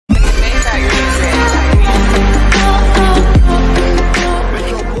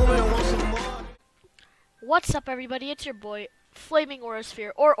What's up, everybody? It's your boy, Flaming Aura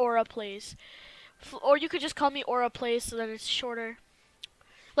Sphere, or Aura Plays. Or you could just call me Aura Plays so that it's shorter.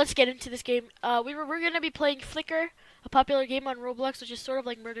 Let's get into this game. We're going to be playing Flicker, a popular game on Roblox, which is sort of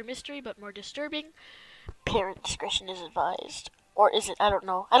like Murder Mystery, but more disturbing. Parent discretion is advised. Or is it? I don't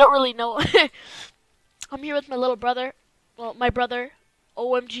know. I don't really know. I'm here with my little brother. Well, my brother.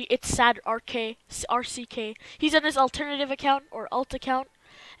 OMG, it's sad RCK. He's on his alternative account, or alt account.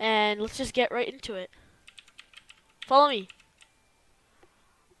 And let's just get right into it. Follow me.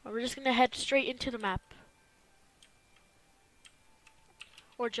 We're just gonna head straight into the map.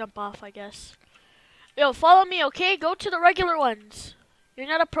 Or jump off, I guess. Yo, follow me, okay? Go to the regular ones. You're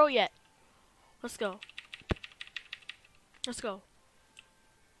not a pro yet. Let's go. Let's go.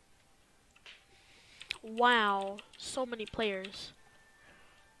 Wow, so many players.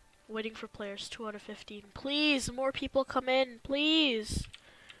 Waiting for players, 2 out of 15. Please, more people come in, please.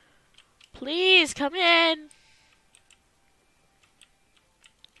 Please, come in.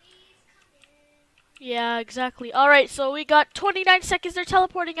 Yeah, exactly. Alright, so we got 29 seconds. They're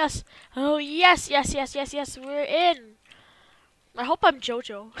teleporting us. Oh, yes, yes, yes, yes, yes. We're in. I hope I'm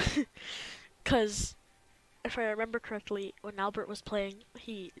JoJo. Because if I remember correctly, when Albert was playing,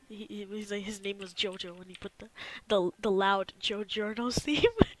 his name was JoJo when he put the loud JoJo's theme.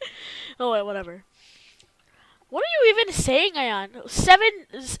 Oh, wait, whatever. What are you even saying, Ion?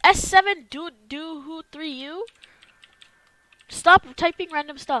 S7 do who 3U? Stop typing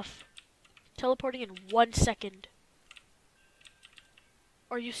random stuff. Teleporting in 1 second.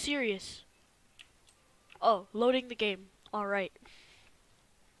 Are you serious? Oh, loading the game. Alright.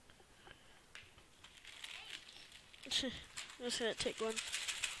 I'm just gonna take one.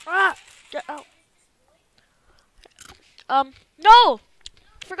 Ah! Get out. No!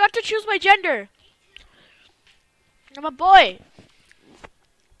 Forgot to choose my gender. I'm a boy.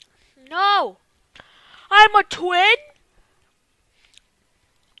 No! I'm a twin?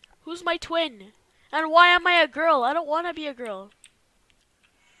 Who's my twin? And why am I a girl? I don't want to be a girl.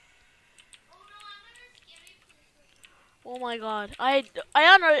 Oh my god.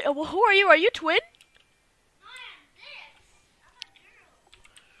 Ayana, who are you? Are you twin?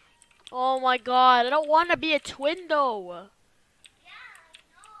 Oh my god. I don't want to be a twin though.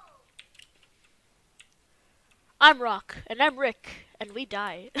 I'm Rock, and I'm Rick, and we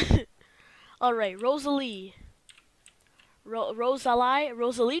die. Alright, Rosalie.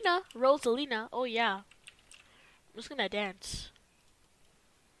 Rosalina? Oh yeah. I'm just gonna dance.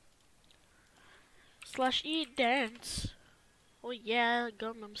 /E dance. Oh yeah,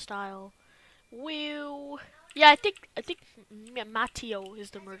 Gangnam Style. Woo. Yeah, I think Matteo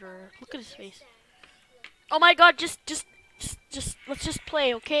is the murderer. Look at his face. Oh my god, just let's just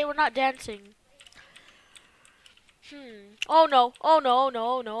play, okay? We're not dancing. Oh no, oh no,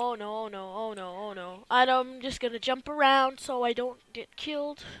 no, no, no, no, oh no, oh no. I'm just gonna jump around so I don't get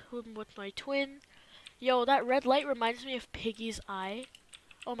killed with my twin. Yo, that red light reminds me of Piggy's eye.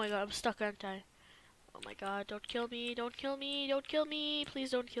 Oh my god, I'm stuck, aren't I? Oh my god, don't kill me, don't kill me, don't kill me.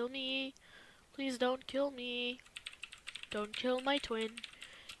 Please don't kill me. Please don't kill me. Don't kill my twin.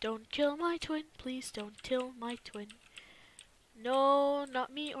 Don't kill my twin. Please don't kill my twin. No,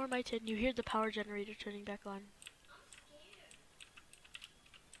 not me or my twin. You hear the power generator turning back on.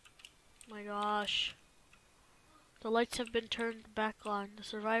 Oh my gosh. The lights have been turned back on. The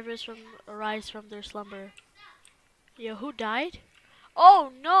survivors arise from their slumber. Yo, who died?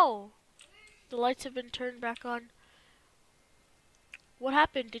 Oh no! The lights have been turned back on. What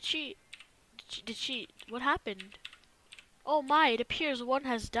happened? Did she what happened? Oh my, it appears one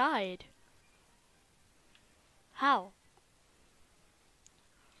has died. How?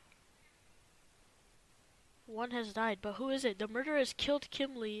 One has died, but who is it? The murderer has killed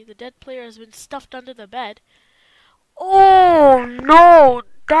Kim Lee. The dead player has been stuffed under the bed. Oh no,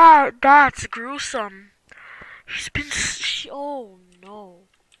 that's gruesome. He's been. Oh no,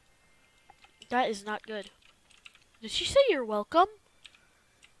 that is not good. Did she say you're welcome?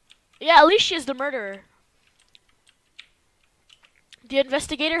 Yeah, at least she is the murderer. The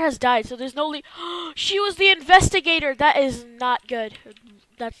investigator has died, so there's no lead. She was the investigator. That is not good.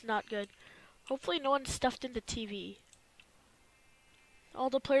 That's not good. Hopefully no one's stuffed in the TV. All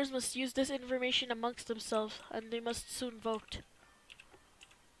the players must use this information amongst themselves, and they must soon vote.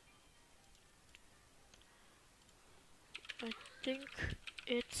 I think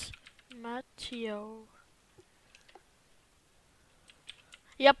it's Matteo.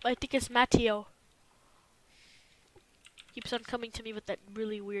 Yep, I think it's Matteo. Keeps on coming to me with that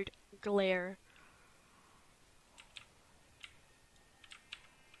really weird glare.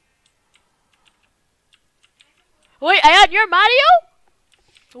 Wait, Ayan, you're Mario?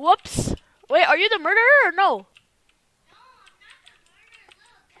 Whoops. Wait, are you the murderer or no?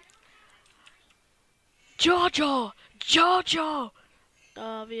 Jojo! Jojo!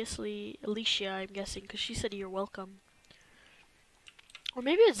 Obviously, Alicia, I'm guessing, because she said you're welcome. Or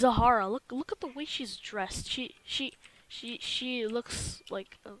maybe it's Zahara. Look at the way she's dressed. She looks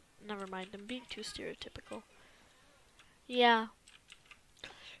like... Oh, never mind, I'm being too stereotypical. Yeah.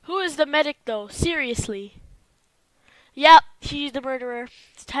 Who is the medic, though? Seriously. Yep, she's the murderer.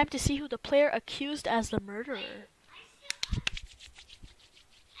 It's time to see who the player accused as the murderer.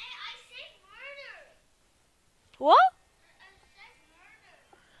 What?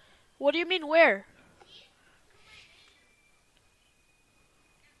 What do you mean where?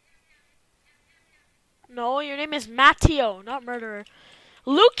 No, your name is Matteo, not murderer.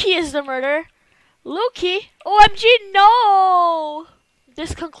 Lukey is the murderer. Lukey? OMG, no!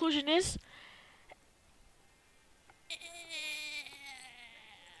 This conclusion is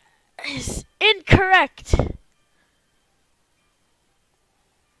incorrect.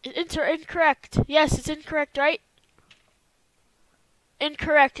 Incorrect. Yes, it's incorrect, right?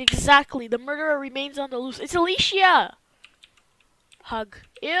 Incorrect, exactly. The murderer remains on the loose. It's Alicia! Hug.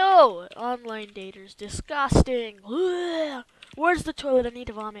 Ew! Online daters. Disgusting. Ugh. Where's the toilet? I need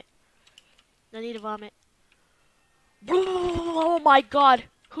to vomit. I need to vomit. Oh my god.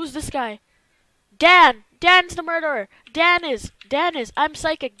 Who's this guy? Dan! Dan's the murderer! Dan is! I'm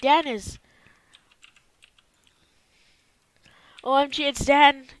psychic. Dan is! OMG, it's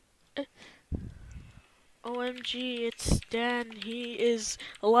Dan! OMG, it's Dan. He is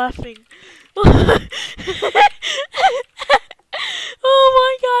laughing. Oh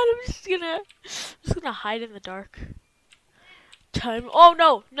my god, I'm just gonna hide in the dark. Time. Oh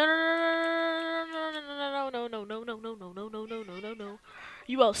no! No!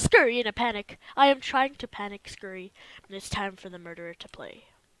 You will scurry in a panic. I am trying to panic scurry, and it's time for the murderer to play.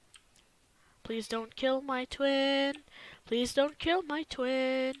 Please don't kill my twin. Please don't kill my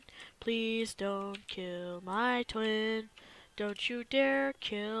twin. Please don't kill my twin. Don't you dare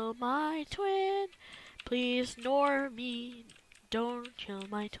kill my twin. Please, nor me. Don't kill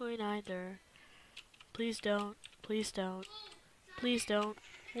my twin either. Please don't. Please don't. Please don't.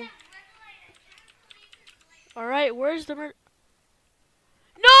 Alright, where's the murder?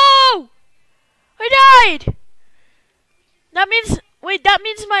 No! I died! That means... Wait, that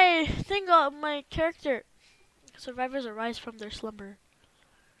means my thing, my character. Survivors arise from their slumber.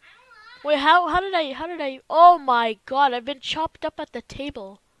 Wait, how did I... Oh my god, I've been chopped up at the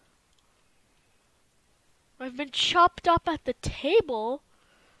table. I've been chopped up at the table?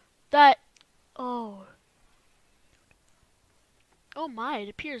 That... Oh. Oh my, it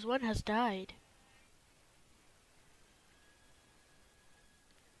appears one has died.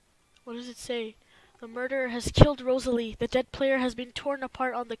 What does it say? The murderer has killed Rosalie. The dead player has been torn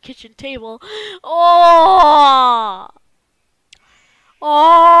apart on the kitchen table. Oh!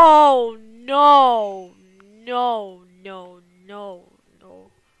 Oh no! No, no, no,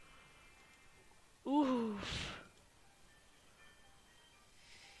 no. Oof.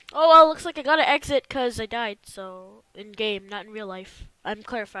 Oh well, looks like I gotta exit because I died, so... In game, not in real life. I'm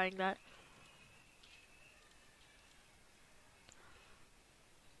clarifying that.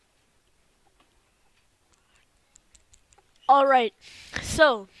 Alright,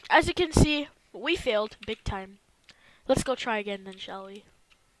 so, as you can see, we failed big time. Let's go try again then, shall we?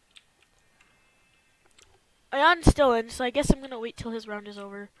 Ayan's still in, so I guess I'm gonna wait till his round is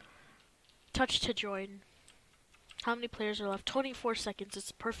over. Touch to join. How many players are left? 24 seconds,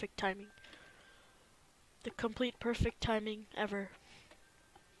 it's perfect timing. The complete perfect timing ever.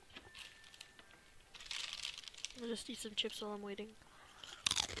 I'll just eat some chips while I'm waiting.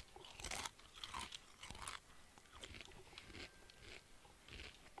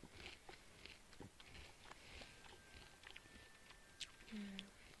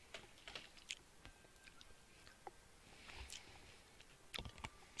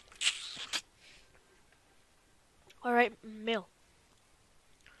 Alright, mail.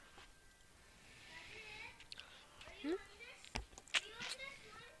 Hmm?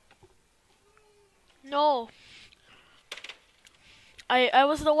 No. I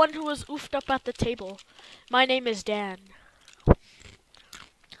was the one who was oofed up at the table. My name is Dan.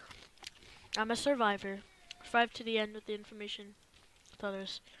 I'm a survivor. Survived to the end with the information with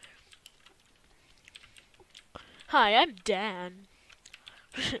others. Hi, I'm Dan.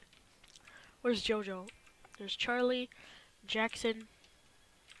 Where's Jojo? There's Charlie, Jackson.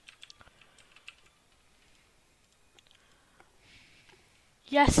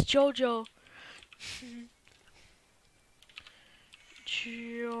 Yes, Jojo.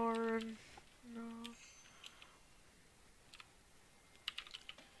 Jorn. No.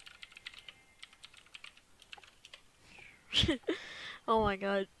 Oh my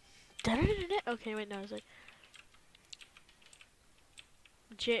god. Okay, wait, no, it's like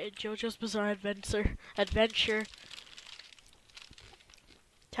JoJo's Bizarre Adventure.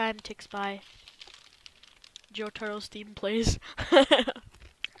 Time ticks by. Jotaro's theme plays.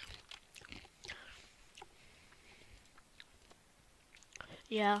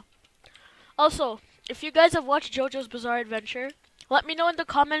 Yeah. Also, if you guys have watched JoJo's Bizarre Adventure, let me know in the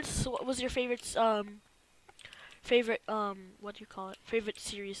comments what was your favorite what do you call it? Favorite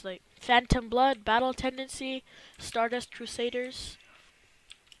series, like Phantom Blood, Battle Tendency, Stardust Crusaders,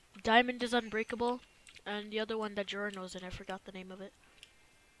 Diamond is Unbreakable, and the other one that Jorah knows, and I forgot the name of it.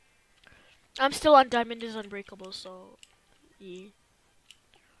 I'm still on Diamond is Unbreakable, so yeah.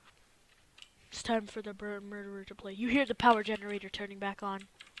 It's time for the murderer to play. You hear the power generator turning back on.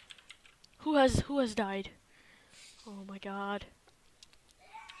 Who has died? Oh my god.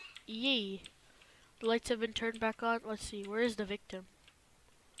 Yee. The lights have been turned back on. Let's see, where is the victim?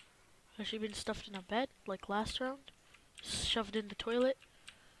 Has she been stuffed in a bed, like last round? Shoved in the toilet?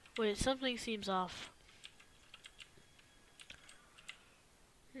 Wait, something seems off.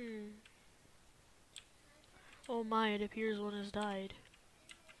 Oh my, it appears one has died.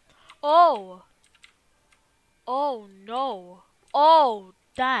 Oh! Oh no! Oh,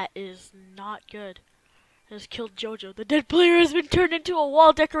 that is not good. Has killed JoJo. The dead player has been turned into a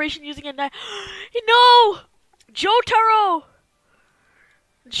wall decoration using a knife. No! Jotaro!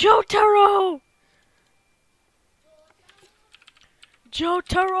 Jotaro!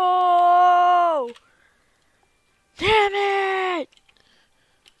 Jotaro! Damn it!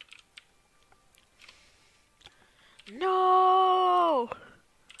 No!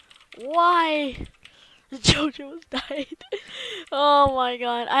 Why? JoJo has died. Oh my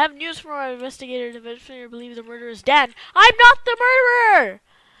god. I have news from our investigator. The investigator believes the murderer is Dan. I'm not the murderer!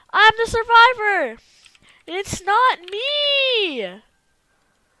 I'm the survivor! It's not me!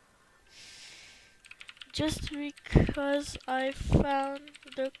 Just because I found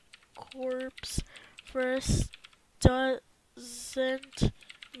the corpse first doesn't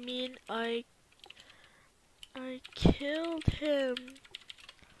mean I killed him.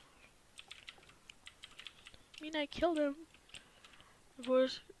 I killed him.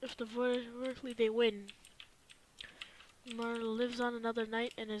 If the voice workly, they win. Mar lives on another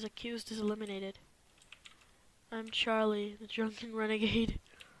night and is accused is eliminated. I'm Charlie, the drunken renegade.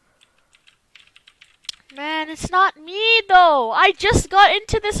 Man, it's not me though. I just got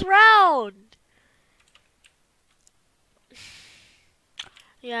into this round.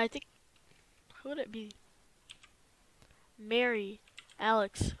 Yeah, I think, who would it be? Mary,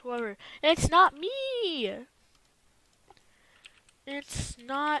 Alex, whoever. It's not me. It's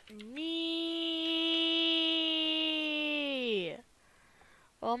not me.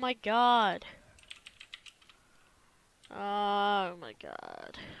 Oh my god. Oh my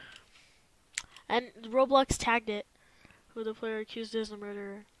god. And Roblox tagged it. Who the player accused is a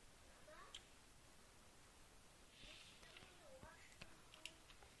murderer.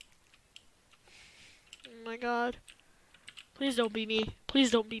 Oh my god. Please don't be me. Please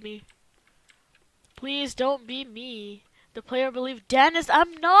don't be me. Please don't be me. The player believed Dennis.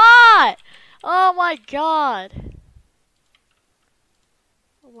 I'm not! Oh my god.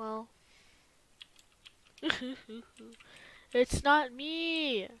 Well. It's not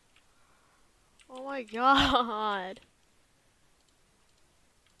me. Oh my god.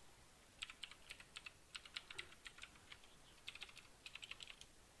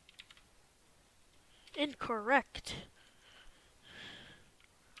 Incorrect.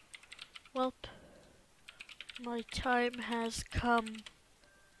 Welp. My time has come.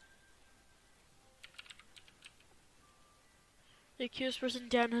 The accused person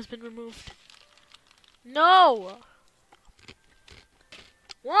Dan has been removed. No!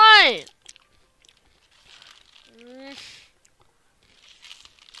 Why?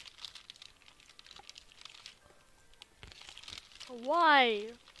 Why?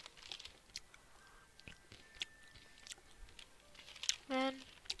 Man.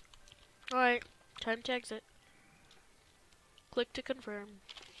 Alright, time to exit. Click to confirm.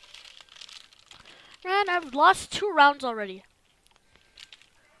 Man, I've lost 2 rounds already.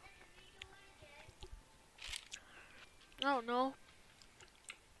 I don't know.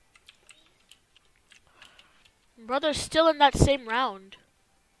 Brother's still in that same round.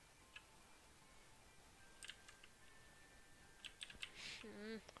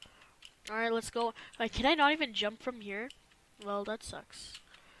 Alright, let's go. Wait, can I not even jump from here? Well, that sucks.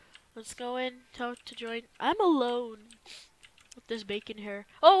 Let's go in, talk to join. I'm alone with this bacon hair.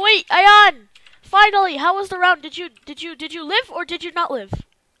 Oh wait, Ayan! Finally, how was the round? Did you live or did you not live?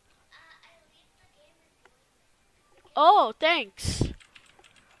 Oh, thanks.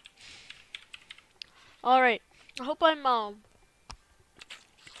 Alright. I hope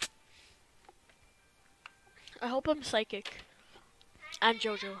I'm psychic. And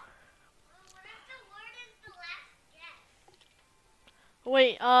JoJo.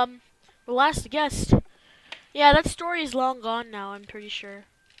 Wait, the last guest. Yeah, that story is long gone now, I'm pretty sure.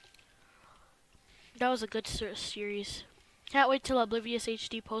 That was a good series. Can't wait till Oblivious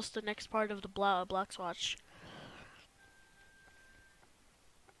HD posts the next part of the Blox Watch.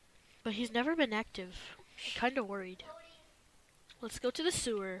 But he's never been active. I'm kind of worried. Let's go to the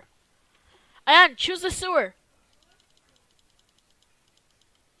sewer. Ayan, choose the sewer.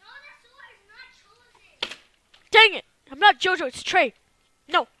 No, the sewer is not chosen. Dang it! I'm not JoJo, it's Trey.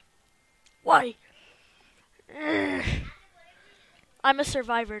 No. Why? Ugh. I'm a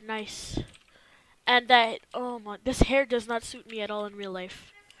survivor, nice. And that, oh my, this hair does not suit me at all in real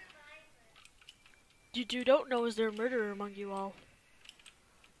life. You don't know, is there a murderer among you all?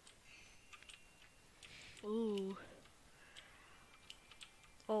 Ooh.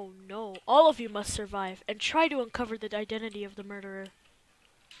 Oh no, all of you must survive and try to uncover the identity of the murderer.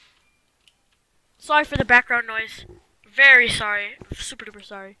 Sorry for the background noise. Very sorry. Super duper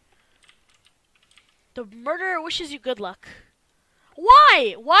sorry. The murderer wishes you good luck.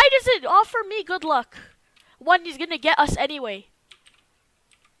 Why? Why does it offer me good luck? One, he's gonna get us anyway.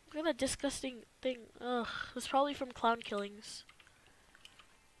 Look at that disgusting thing. Ugh, it's probably from clown killings.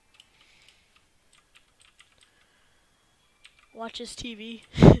 Watches TV.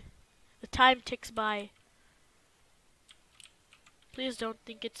 The time ticks by. Please don't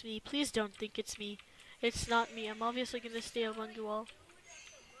think it's me. Please don't think it's me. It's not me. I'm obviously gonna stay among you all.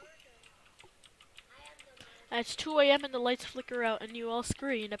 And it's 2 a.m. and the lights flicker out and you all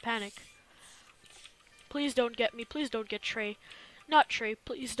scurry in a panic. Please don't get me. Please don't get Trey. Not Trey.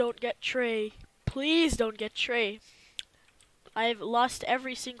 Please don't get Trey. Please don't get Trey. I've lost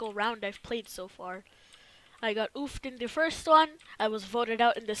every single round I've played so far. I got oofed in the first one. I was voted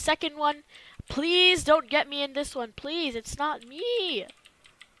out in the second one. Please don't get me in this one. Please, it's not me.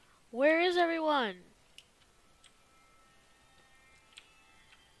 Where is everyone?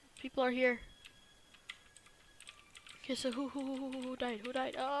 People are here. Okay, so who died? Who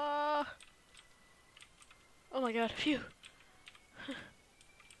died? Oh my god, phew.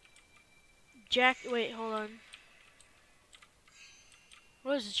 Jack, wait, hold on.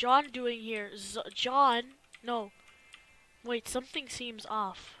 What is John doing here? John? No. Wait, something seems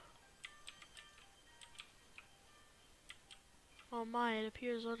off. Oh my, it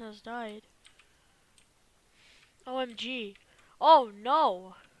appears one has died. OMG. Oh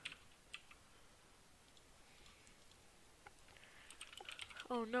no!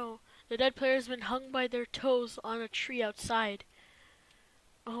 Oh no, the dead player has been hung by their toes on a tree outside.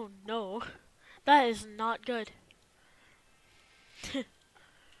 Oh no, that is not good.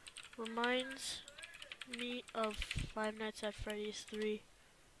 Reminds me of Five Nights at Freddy's 3.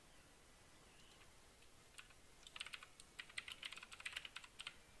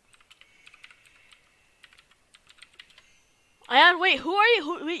 Ayan, wait, who are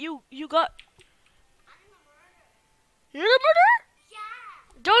you? Wait, you got... You're the murderer?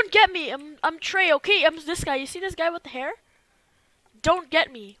 Don't get me. I'm Trey, okay? I'm this guy. You see this guy with the hair? Don't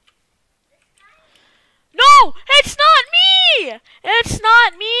get me. No! It's not me! It's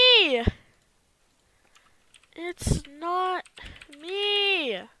not me! It's not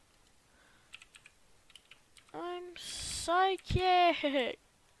me! I'm psychic.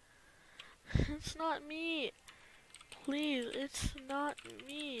 It's not me. Please, it's not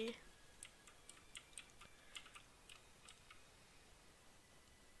me.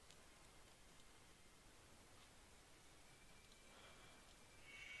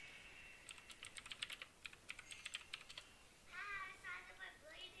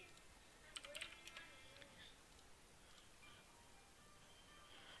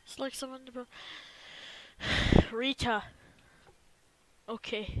 It's like someone to Rita.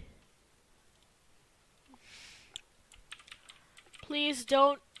 Okay. Please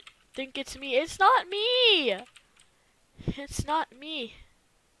don't think it's me. It's not me! It's not me.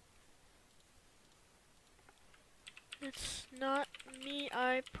 It's not me,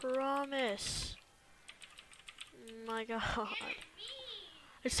 I promise. My god.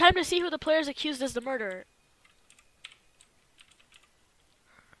 It's time to see who the player is accused as the murderer.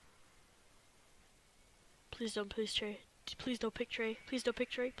 Please don't, please Trey. Please don't pick Trey. Please don't pick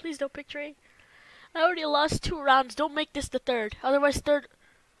Trey. Please don't pick Trey. I already lost 2 rounds. Don't make this the third. Otherwise, third.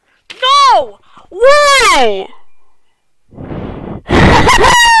 No! Why?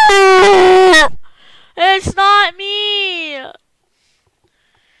 It's not me!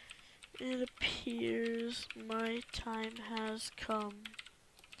 It appears my time time has come.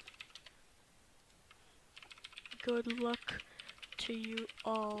 Good luck to you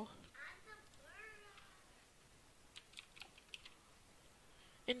all.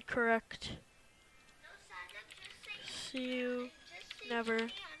 Incorrect. See you never.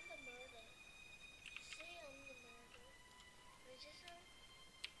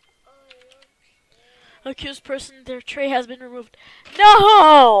 Accused person, their tray has been removed.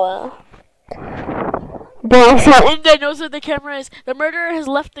 No! Inda knows where the camera is. The murderer has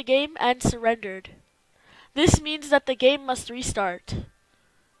left the game and surrendered. This means that the game must restart.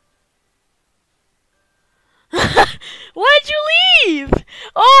 Why'd you leave?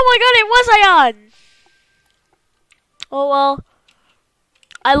 Oh my god, it was Ion! Oh well.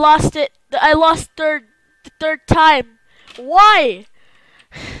 I lost it. I lost the third time. Why?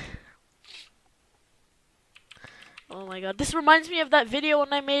 Oh my god, this reminds me of that video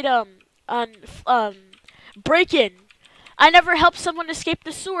when I made on break-in. I never helped someone escape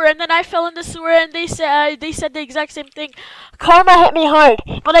the sewer, and then I fell in the sewer, and they said the exact same thing. Karma hit me hard,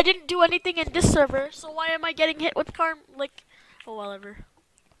 but I didn't do anything in this server, so why am I getting hit with karma? Like, oh whatever.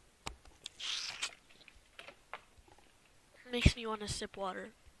 Makes me want to sip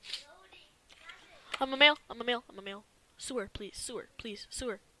water. I'm a male. I'm a male. I'm a male. Sewer, please. Sewer, please.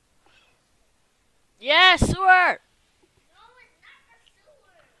 Sewer. Yes, sewer.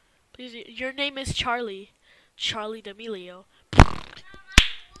 Please, your name is Charlie. Charlie D'Amelio.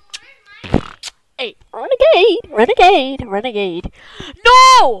 Hey, renegade, renegade, renegade.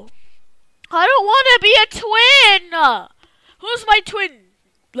 No! I don't want to be a twin! Who's my twin?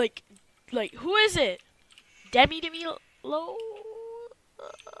 Like, who is it? Demi D'Amelio?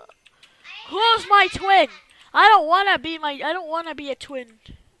 Who's my twin? I don't want to be a twin.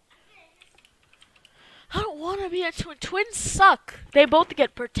 I don't want to be a twin. Twins suck. They both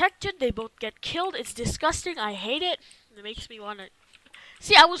get protected. They both get killed. It's disgusting. I hate it. It makes me want to.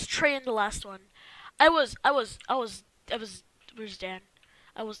 See, I was Trey in the last one. I was. Where's Dan?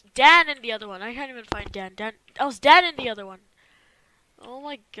 I was Dan in the other one. I can't even find Dan. I was Dan in the other one. Oh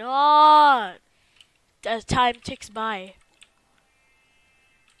my god. As time ticks by.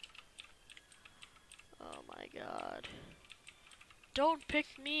 Oh my god. Don't pick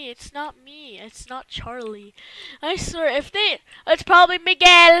me. It's not me. It's not Charlie. I swear, it's probably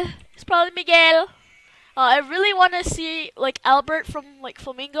Miguel. It's probably Miguel. I really want to see, like, Albert from, like,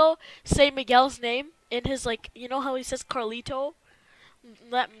 Flamingo say Miguel's name in his, like, you know how he says Carlito?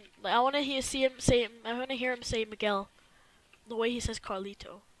 I want to hear him say Miguel. The way he says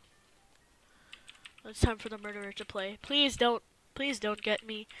Carlito. It's time for the murderer to play. Please don't get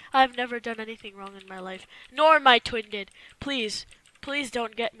me. I've never done anything wrong in my life. Nor my twin did. Please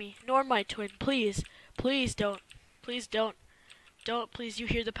don't get me. Nor my twin. Please don't. Please don't. Please, you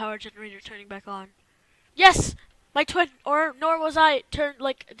hear the power generator turning back on. Yes! My twin, nor was I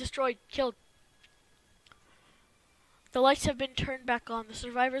destroyed, killed. The lights have been turned back on. The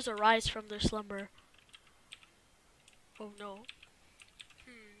survivors arise from their slumber. Oh no.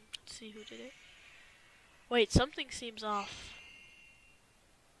 Let's see who did it. Wait, something seems off.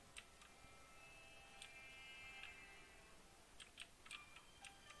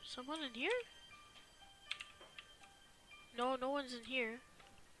 Someone in here? No, no one's in here.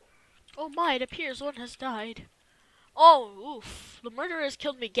 Oh my, it appears one has died. Oh, oof. The murderer has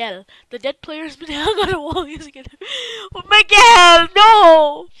killed Miguel. The dead player has been hung on a wall using it. Oh, Miguel,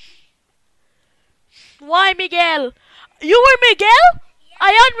 no! Why Miguel? You were Miguel? Yeah.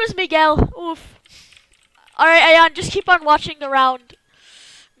 Ayan was Miguel. Oof. Alright, Ayan, just keep on watching the round.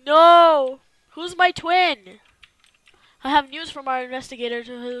 No! Who's my twin? I have news from our investigators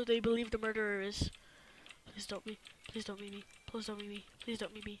who they believe the murderer is. Please don't be. Please don't be me. Please don't be me. Please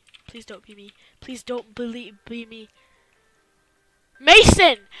don't be me. Please don't be me. Please don't be me.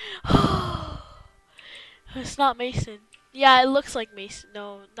 Mason! It's not Mason. Yeah, it looks like Mason.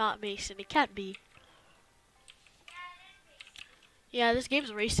 No, not Mason. It can't be. Yeah, this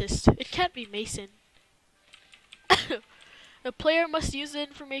game's racist. It can't be Mason. The player must use the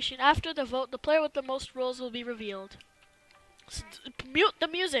information. After the vote, the player with the most rolls will be revealed. Mute the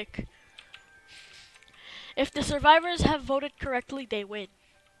music. If the survivors have voted correctly, they win.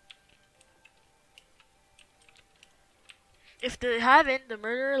 If they haven't, the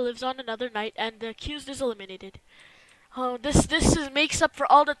murderer lives on another night and the accused is eliminated. Oh, this makes up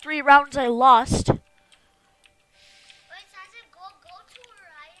for all the 3 rounds I lost. Wait, Sasha, go to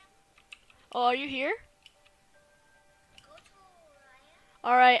where I am. Oh, are you here? Go to where I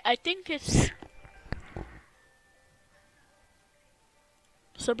am. Alright, I think it's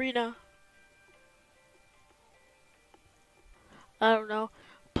Sabrina. I don't know.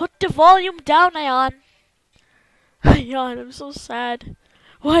 Put the volume down, Ayan. Yawn, I'm so sad.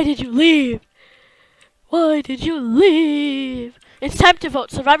 Why did you leave? Why did you leave? It's time to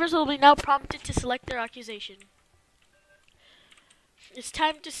vote. Survivors will be now prompted to select their accusation. It's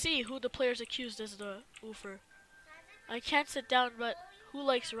time to see who the players accused as the oofer. I can't sit down, but who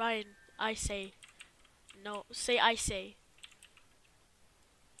likes Ryan? I say. No. Say I say.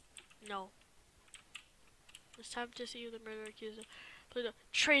 No. It's time to see who the murderer accused.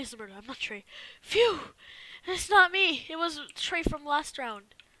 Trey's the murderer. I'm not Trey. Phew! It's not me. It was Trey from last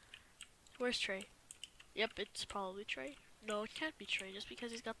round. Where's Trey? Yep, it's probably Trey. No, it can't be Trey. Just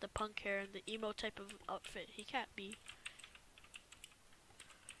because he's got the punk hair and the emo type of outfit, he can't be.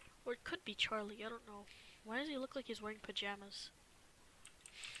 Or it could be Charlie. I don't know. Why does he look like he's wearing pajamas?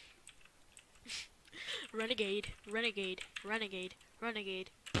 Renegade, renegade, renegade, renegade.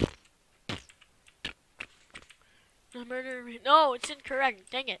 The murderer. No, it's incorrect.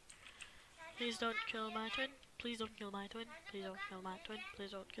 Dang it. Please don't kill my twin. Please don't kill my twin. Please don't kill my twin.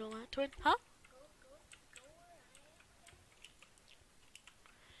 Please don't kill my twin. Huh?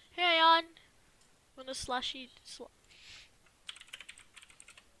 Hey, on. Want a slashy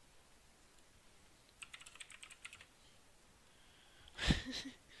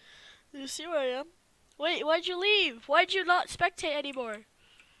You see where I am? Wait, why'd you leave? Why'd you not spectate anymore?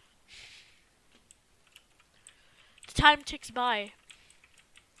 Time ticks by.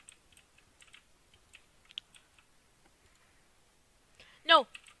 No!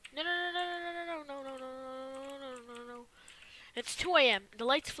 No, no, no, no, no, no, no, no, no, no, no, no, no. It's 2 a.m. The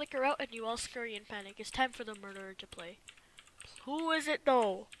lights flicker out and you all scurry in panic. It's time for the murderer to play. Who is it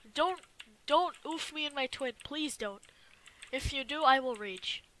though? Don't oof me and my twin. Please don't. If you do, I will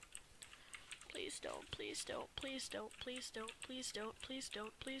rage. Please don't, please don't, please don't, please don't, please don't, please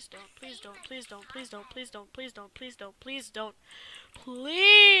don't, please don't, please don't, please don't, please don't, please don't, please don't, please don't, please don't,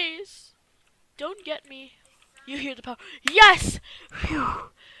 please don't get me. You hear the power. Yes!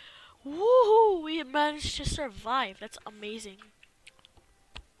 Phew. Woohoo! We managed to survive. That's amazing.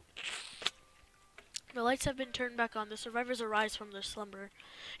 The lights have been turned back on. The survivors arise from their slumber.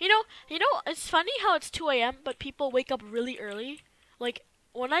 You know, it's funny how it's 2 a.m. but people wake up really early. Like,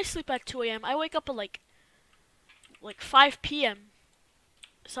 when I sleep at 2 a.m., I wake up at like 5 p.m.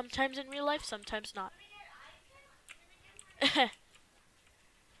 Sometimes in real life, sometimes not.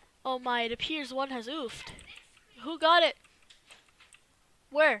 Oh my, it appears one has oofed. Who got it?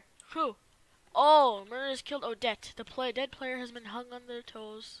 Where? Who? Oh, murder has killed Odette. The dead player has been hung on their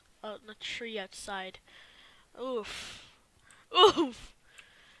toes out in a tree outside. Oof. Oof.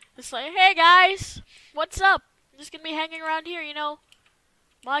 It's like, hey guys, what's up? I'm just gonna be hanging around here, you know.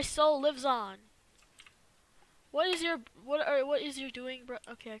 My soul lives on. What is your doing, bro?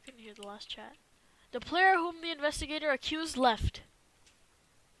 Okay, I couldn't hear the last chat. The player whom the investigator accused left.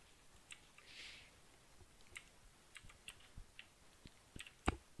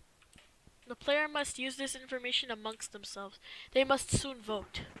 The player must use this information amongst themselves. They must soon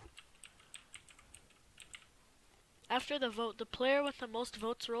vote. After the vote, the player with the most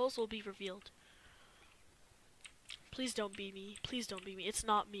votes rolls will be revealed. Please don't be me. Please don't be me. It's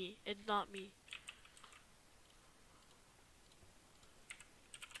not me. It's not me.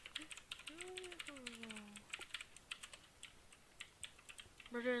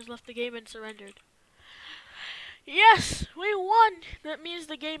 Murderers left the game and surrendered. Yes! We won! That means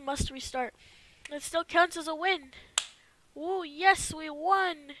the game must restart. It still counts as a win. Woo, yes, we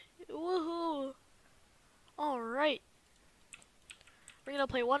won! Woohoo! Alright. We're gonna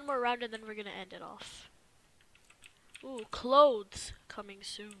play one more round and then we're gonna end it off. Ooh, clothes coming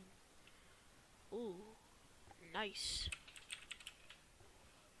soon. Ooh, nice.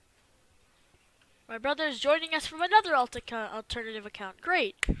 My brother is joining us from another alternative account.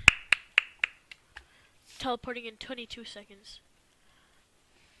 Great. Teleporting in 22 seconds.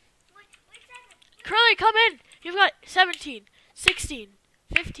 Curly, come in! You've got 17, 16,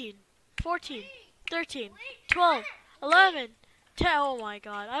 15, 14, 13, 12, 11, 10. Oh my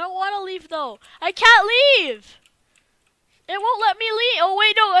god. I don't want to leave though. I can't leave! It won't let me leave. Oh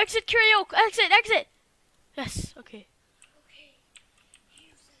wait, no. Exit karaoke. Exit. Yes, okay.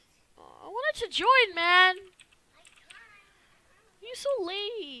 Oh, I wanted to join, man. You so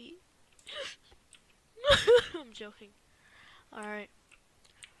late. I'm joking. Alright.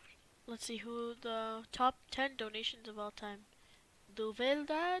 Let's see who the top 10 donations of all time.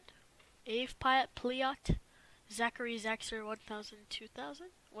 Duveldad, Ave Pyatt Pliot, Zachary Zaxer 1000, 2000,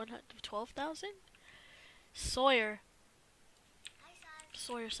 12,000, Sawyer.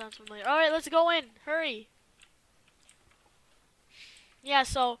 Sawyer sounds familiar. Alright, let's go in. Hurry. Yeah,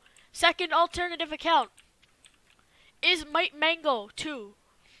 so, second alternative account is Might Mango 2.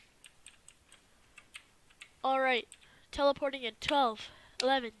 Alright. Teleporting in 12,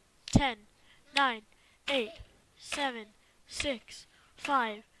 11, 10, 9, 8, 7, 6,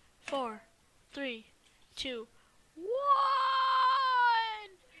 5, 4, 3, 2, 1.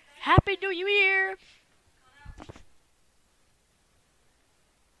 Happy New Year!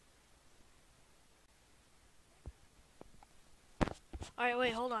 Alright,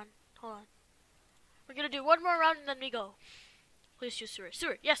 wait, hold on. Hold on. We're gonna do one more round and then we go. Please choose sewer.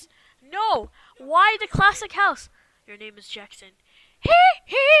 Sewer, yes. No! Why the classic house? Your name is Jackson. Hee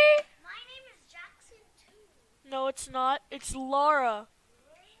hee! My name is Jackson too. No, it's not. It's Laura.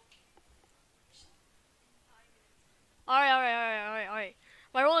 Alright.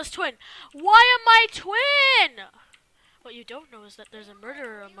 My role is twin. Why am I twin? What you don't know is that there's a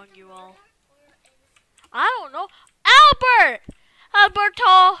murderer among you all. I don't know. Albert!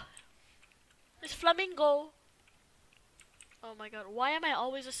 Alberto! It's Flamingo. Oh my god, why am I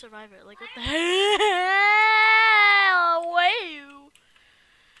always a survivor? Like, what the hell? Wow.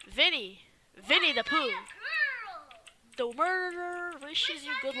 Vinny the Pooh. The murderer wishes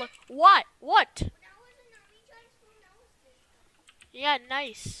you good luck. What? What? Yeah,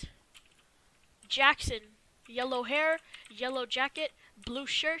 nice. Jackson. Yellow hair, yellow jacket, blue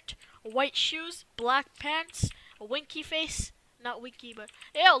shirt, white shoes, black pants, a winky face. Not winky, but...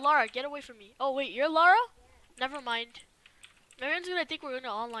 Ew, Laura, get away from me. Oh, wait, you're Laura? Never mind. Everyone's gonna think we're in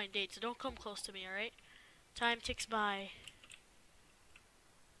an online date, so don't come close to me, alright? Time ticks by.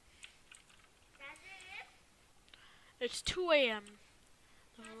 It's 2 a.m.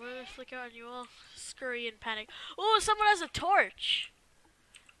 The murder flicker on you all. Scurry and panic. Oh, someone has a torch!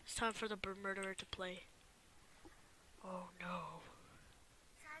 It's time for the murderer to play. Oh no.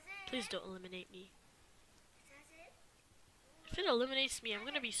 Please don't eliminate me. If it eliminates me, I'm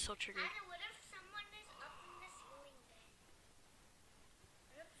gonna be so triggered. What if someone is up in the ceiling then?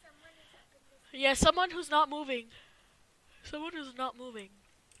 What if someone is up in the ceiling? Yeah, someone who's not moving. Someone who's not moving.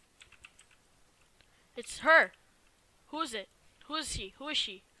 It's her. Who is it? Who is he? Who is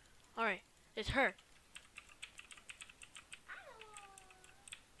she? Alright, it's her.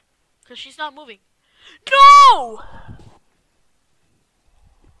 Because she's not moving. No!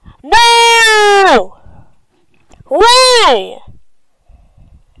 No! Why?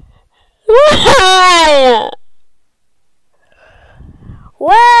 Why?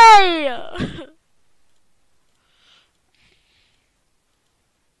 Why?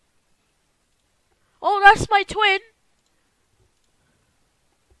 Oh, that's my twin.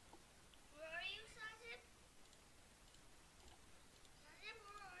 Where are you, Sajid? Sajid,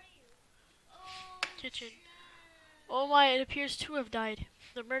 where are you? Oh, Kitchen. Oh my, it appears two have died.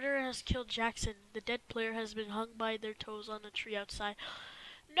 The murderer has killed Jackson. The dead player has been hung by their toes on a tree outside.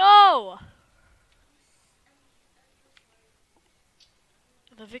 No!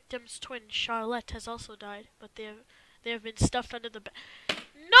 The victim's twin, Charlotte, has also died, but they have been stuffed under the bed.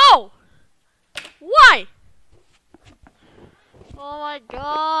 No! Why? Oh my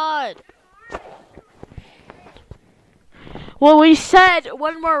god. Well, we said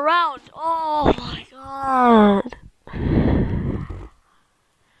one more round. Oh my god.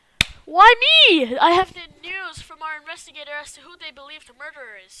 Why me? I have the news from our investigator as to who they believe the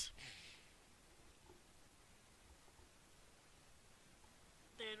murderer is.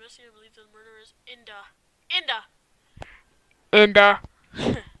 The investigator believes the murderer is Inda.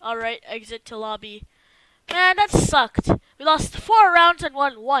 Alright, exit to lobby. Man, that sucked. We lost 4 rounds and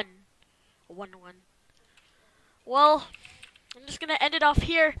won 1. 1-1. Well, I'm just gonna end it off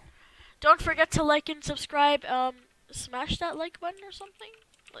here. Don't forget to like and subscribe. Smash that like button or something.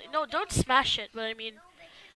 Like, no, don't smash it, but I mean...